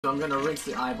So I'm gonna rinse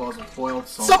the eyeballs with boiled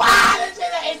salt. Some eyeballs!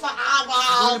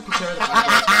 We're going to prepare the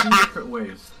eyeballs 2 different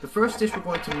ways. The first dish we're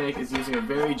going to make is using a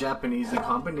very Japanese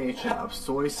combination of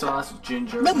soy sauce,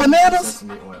 ginger, and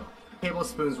sesame oil.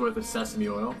 Tablespoons worth of sesame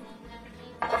oil.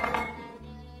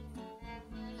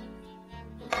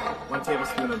 1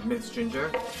 tablespoon of minced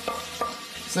ginger.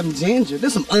 Some ginger.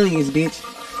 There's some onions, bitch.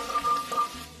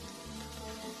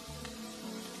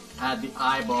 Add the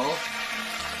eyeball.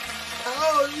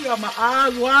 Oh, you got my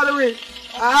eyes watering.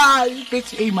 Ah, you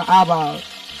bitch ate my eyeballs.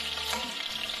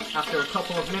 After a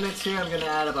couple of minutes here, I'm going to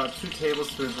add about 2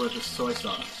 tablespoons worth of soy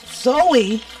sauce.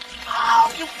 Soy?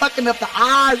 Oh, you fucking up the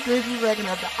eyes, bitch. You fucking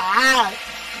up the eyes.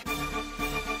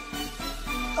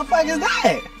 What the fuck is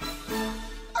that?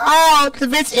 Oh, the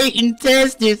bitch ate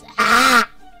intestines. Ah.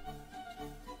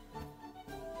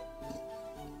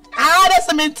 Ah, that's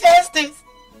some intestines.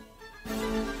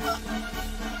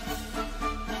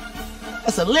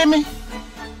 That's a lemon.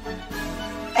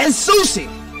 And sushi.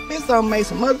 Bitch don't make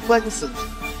some motherfucking sushi.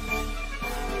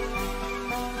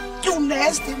 You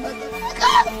nasty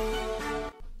motherfucker.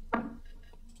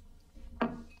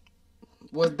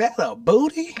 Was that a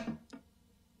booty?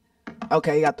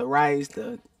 Okay, you got the rice,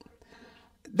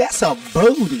 that's a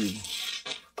booty.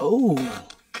 Oh.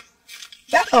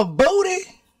 That a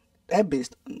booty? That bitch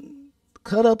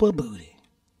cut up a booty.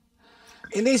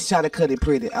 And then she tried to cut it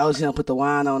pretty. I was gonna put the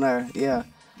wine on her. Yeah.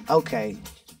 Okay.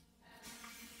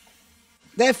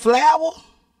 That flour?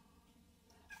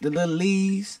 The little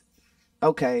leaves?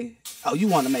 Okay. Oh, you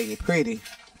want to make it pretty.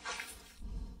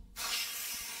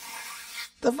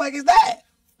 The fuck is that?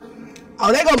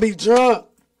 Oh, they gonna be drunk.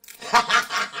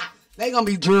 They gonna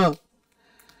be drunk.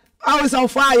 Oh, it's on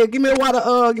fire. Give me a water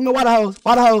hose. Water hose.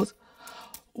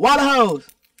 Water hose.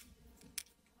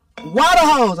 Water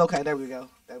hose. Okay, there we go.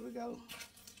 There we go.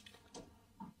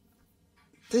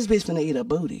 This bitch finna eat a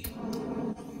booty.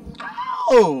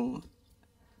 Oh.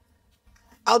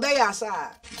 Oh, they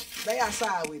outside. They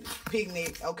outside with it.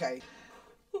 Picnic. Okay.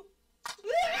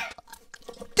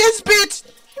 This bitch.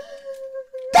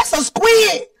 That's a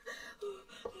squid.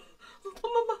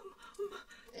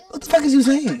 What the fuck is you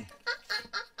saying?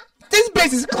 This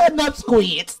bitch is cutting up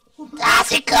squids. Ah,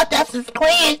 she cut up some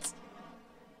squids.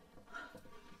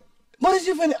 What is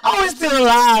you finna? Oh, it's still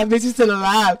alive. Bitch, it's still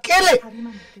alive. Kill it.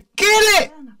 Kill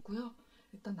it.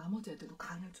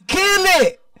 Kill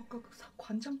it.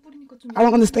 I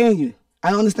don't understand you. I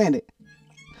don't understand it.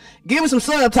 Give me some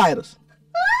subtitles.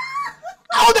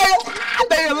 Oh,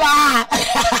 they alive.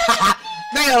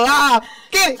 They alive.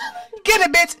 Get it. Get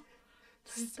it, bitch.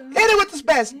 Hit it with the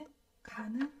spasm.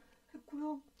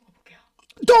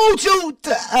 Don't you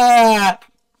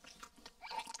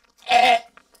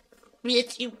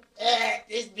bitch, you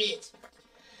this bitch.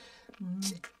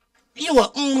 You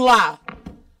a lie.